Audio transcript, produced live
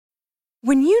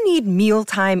When you need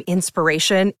mealtime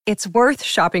inspiration, it's worth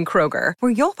shopping Kroger,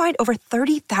 where you'll find over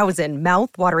 30,000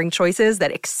 mouth-watering choices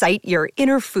that excite your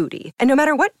inner foodie. And no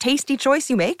matter what tasty choice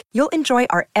you make, you'll enjoy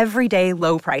our everyday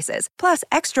low prices, plus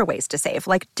extra ways to save,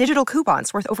 like digital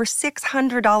coupons worth over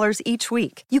 $600 each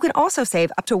week. You can also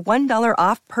save up to $1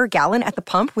 off per gallon at the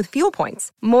pump with fuel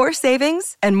points. More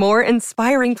savings and more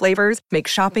inspiring flavors make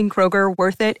shopping Kroger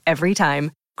worth it every time.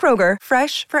 Kroger,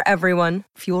 fresh for everyone.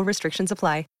 Fuel restrictions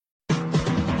apply.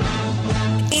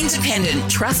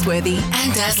 Independent, trustworthy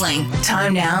and dazzling.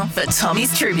 Time now for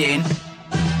Tommy's Tribune.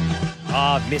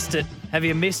 I've missed it. Have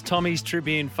you missed Tommy's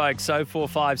Tribune, folks?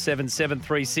 0457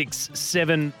 736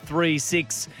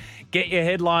 736. Get your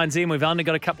headlines in. We've only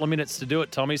got a couple of minutes to do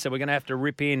it, Tommy, so we're going to have to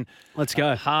rip in. Let's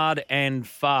go. Hard and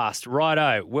fast.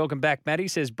 Righto. Welcome back, Matty.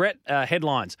 Says, Brett,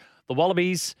 headlines. The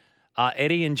Wallabies are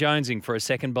Eddie and jonesing for a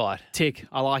second bite. Tick.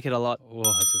 I like it a lot. Oh,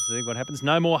 let's see what happens.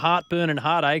 No more heartburn and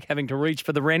heartache having to reach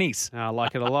for the Rennies. I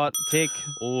like it a lot. Tick.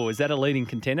 Oh, is that a leading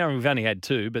contender? I mean, we've only had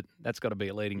two, but that's got to be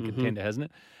a leading contender, hasn't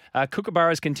it?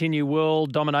 Kookaburras continue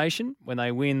world domination when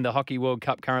they win the Hockey World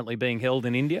Cup currently being held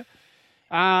in India.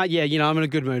 Yeah, I'm in a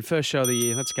good mood. First show of the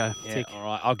year. Let's go. Yeah, Tick. all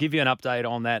right. I'll give you an update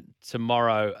on that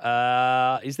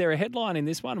tomorrow. Is there a headline in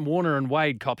this one? Warner and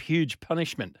Wade cop huge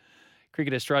punishment.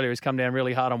 Cricket Australia has come down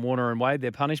really hard on Warner and Wade,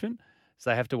 their punishment. So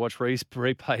they have to watch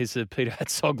replays of Peter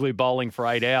Hatsoglu bowling for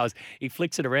 8 hours. He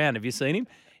flicks it around. Have you seen him?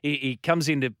 He comes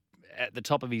into at the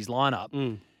top of his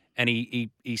lineup and he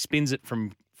spins it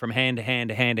from hand to hand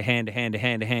to hand to hand to hand to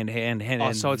hand to hand to hand to hand.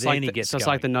 Oh, so it's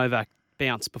like the Novak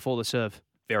bounce before the serve.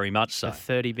 Very much so. The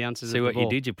 30 bounces. See what you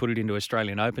did? You put it into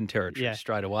Australian Open territory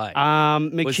straight away.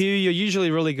 McHugh, you're usually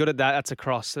really good at that. That's a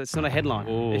cross. It's not a headline.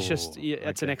 It's just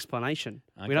it's an explanation.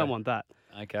 Okay. We don't want that.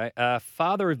 Okay.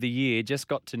 Father of the Year just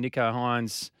got to Nicho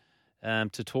Hines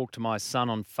to talk to my son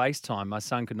on FaceTime. My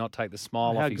son could not take the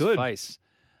smile off his face.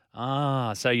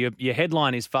 So your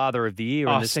headline is Father of the Year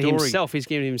in the story. Himself. He's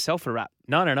giving himself a rap.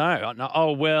 No.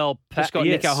 Oh, well. Just got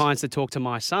Nicho Hines to talk to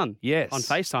my son. Yes. On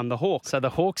FaceTime, the Hawk. So the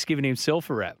Hawk's giving himself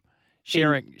a rap.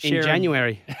 In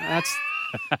January.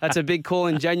 That's a big call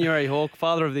in January, Hawk.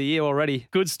 Father of the Year already.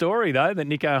 Good story, though, that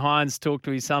Nicho Hines talked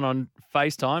to his son on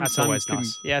FaceTime. That's always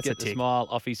nice. Yeah, it's a tick. The smile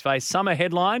off his face. Summer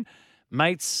headline,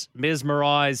 mates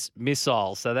mesmerise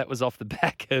missile. So that was off the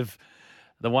back of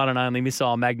the one and only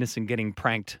Missile Magnuson getting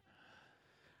pranked.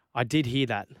 I did hear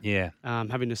that. Yeah.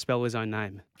 Having to spell his own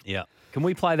name. Yeah. Can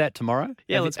we play that tomorrow?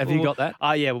 Yeah, have you got that?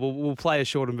 Yeah, we'll play a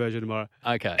shortened version tomorrow.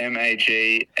 Okay.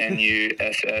 Magnussen.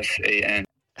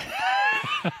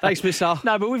 Thanks, Missile.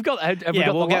 No, but we've got.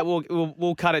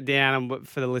 We'll cut it down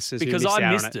for the listeners because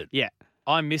I missed it. Yeah,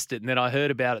 I missed it, and then I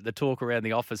heard about it. The talk around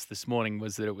the office this morning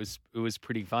was that it was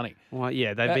pretty funny. Well,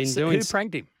 yeah, they've been doing. Who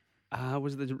pranked him?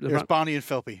 Was it it was Barney and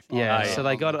Felpy. Yeah, so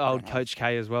they got old Coach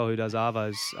K as well, who does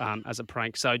Arvos as a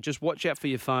prank. So just watch out for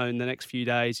your phone the next few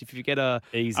days. If you get a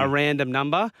random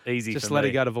number, just let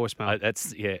it go to voicemail.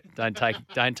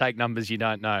 Don't take numbers you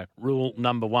don't know. Rule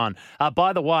number one.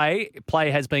 By the way,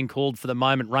 play has been called for the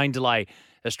moment. Rain delay.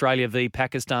 Australia v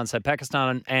Pakistan. So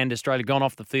Pakistan and Australia gone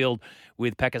off the field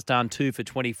with Pakistan 2 for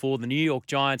 24. The New York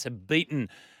Giants have beaten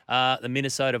the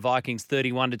Minnesota Vikings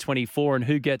 31-24, and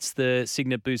who gets the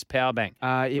Signet Boost power bank?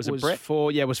 It was Brett?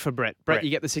 for Brett. Brett, you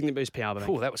get the Signet Boost power bank.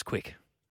 Oh, that was quick.